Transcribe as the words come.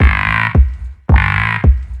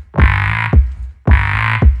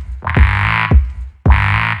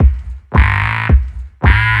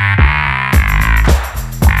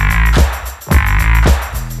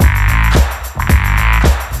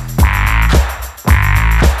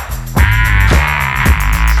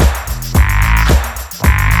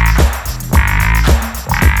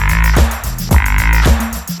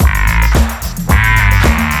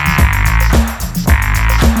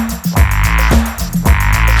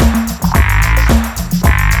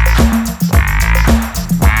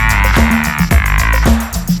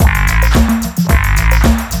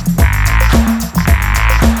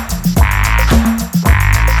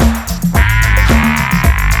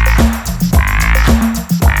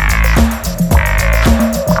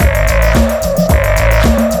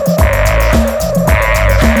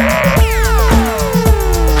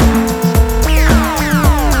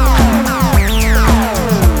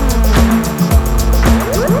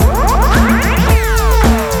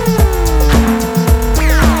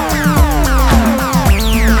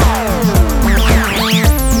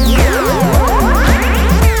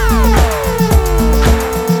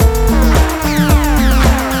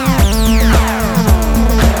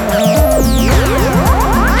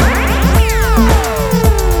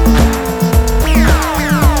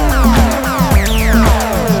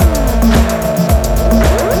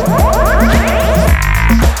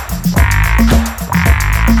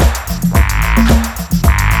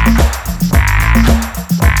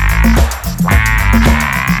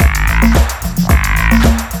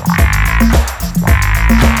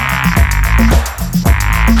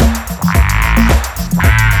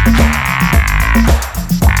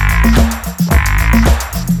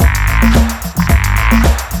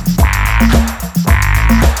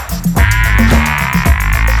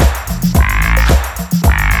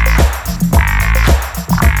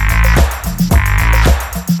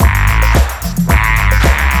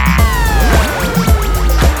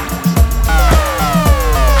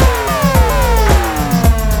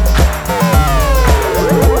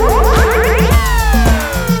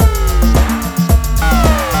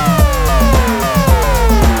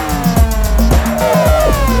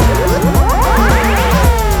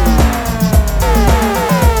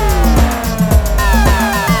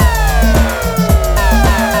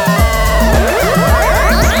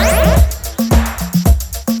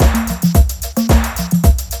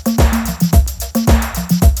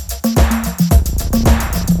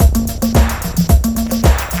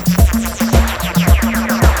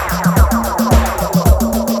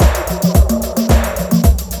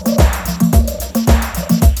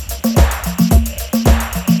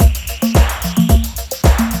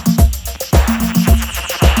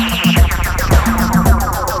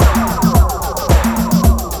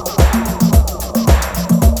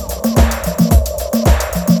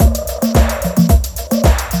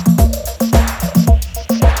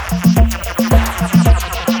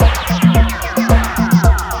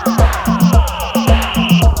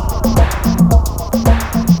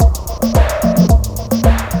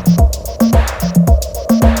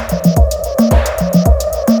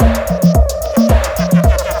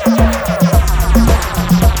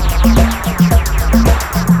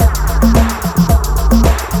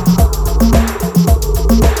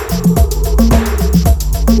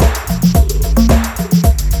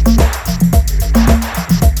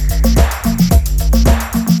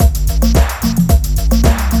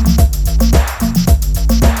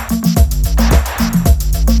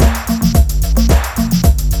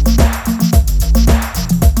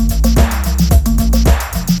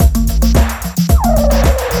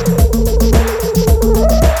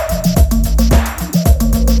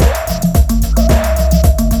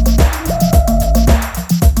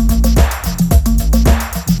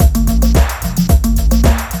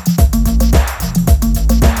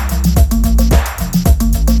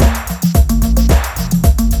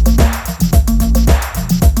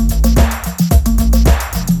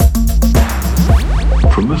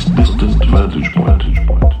distant vantage point,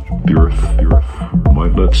 the Earth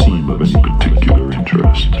might not seem of any particular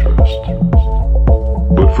interest.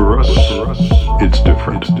 But for us, it's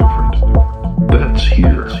different. That's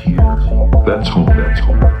here. That's home.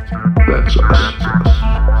 That's us.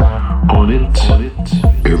 On it,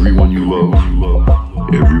 everyone you love,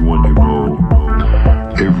 everyone you know,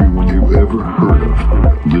 everyone you've ever heard of,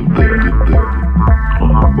 lived there, on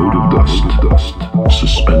the mote of dust,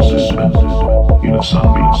 suspended in a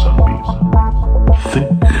sunbeam.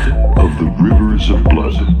 Think of the rivers of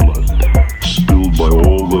blood spilled by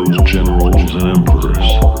all those generals and emperors.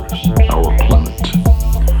 Our planet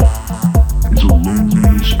is a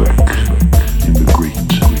lonely speck in the great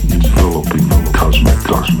enveloping cosmic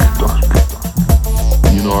darkness.